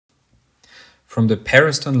From the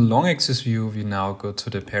parasternal long axis view, we now go to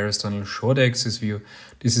the parasternal short axis view.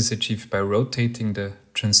 This is achieved by rotating the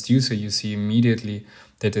transducer. You see immediately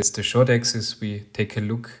that it's the short axis. We take a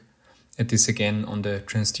look at this again on the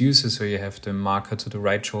transducer. So you have the marker to the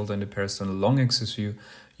right shoulder in the parasternal long axis view.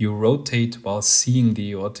 You rotate while seeing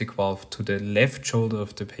the aortic valve to the left shoulder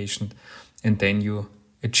of the patient, and then you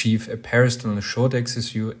achieve a parasternal short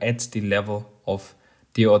axis view at the level of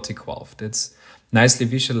the aortic valve. That's nicely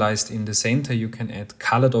visualized in the center. You can add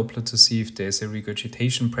color Doppler to see if there's a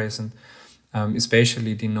regurgitation present,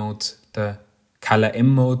 especially denote the color M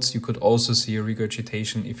modes. You could also see a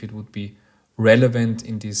regurgitation if it would be relevant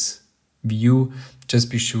in this view.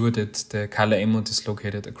 Just be sure that the color M mode is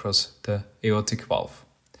located across the aortic valve.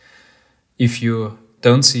 If you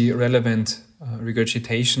don't see relevant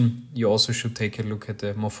regurgitation, you also should take a look at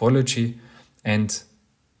the morphology and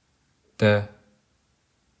the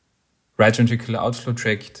right ventricular outflow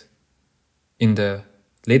tract in the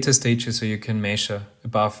later stages, so you can measure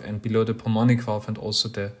above and below the pulmonic valve and also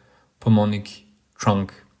the pulmonic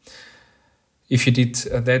trunk. If you did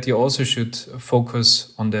that, you also should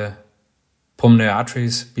focus on the pulmonary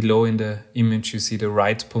arteries. Below in the image, you see the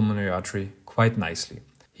right pulmonary artery quite nicely.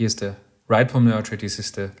 Here's the right pulmonary artery, this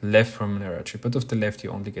is the left pulmonary artery, but of the left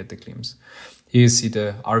you only get the glimpse. Here you see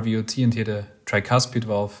the RVOT and here the tricuspid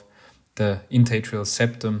valve, the interatrial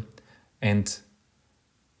septum, and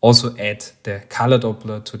also add the color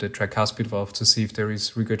Doppler to the tricuspid valve to see if there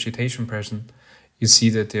is regurgitation present. You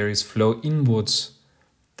see that there is flow inwards,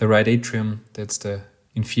 the right atrium, that's the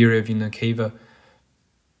inferior vena cava,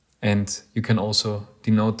 and you can also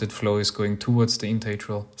denote that flow is going towards the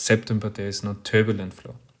interatrial septum, but there is no turbulent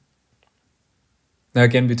flow. Now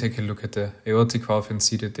again, we take a look at the aortic valve and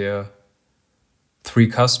see that there are three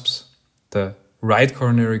cusps: the right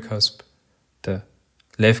coronary cusp, the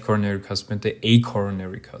left coronary cusp, and the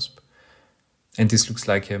acoronary cusp. And this looks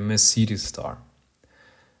like a Mercedes star.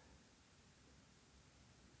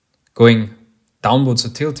 Going downwards or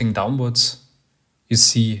tilting downwards, you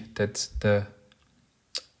see that the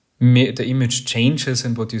image changes,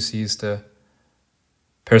 and what you see is the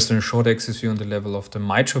parasternal short axis view on the level of the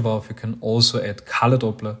mitral valve. You can also add color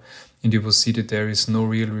Doppler, and you will see that there is no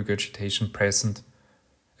real regurgitation present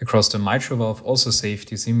across the mitral valve. Also save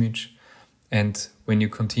this image, and when you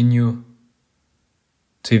continue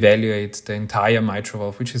to evaluate the entire mitral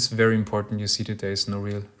valve, which is very important, you see that there is no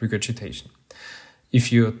real regurgitation.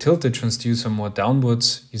 If you tilt the transducer more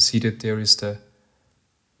downwards, you see that there is the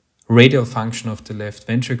radial function of the left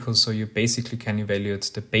ventricle, so you basically can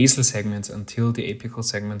evaluate the basal segments until the apical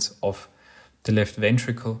segments of the left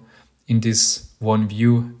ventricle in this one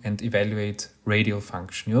view and evaluate radial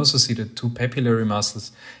function. You also see the two papillary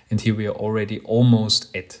muscles, and here we are already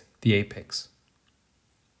almost at the apex.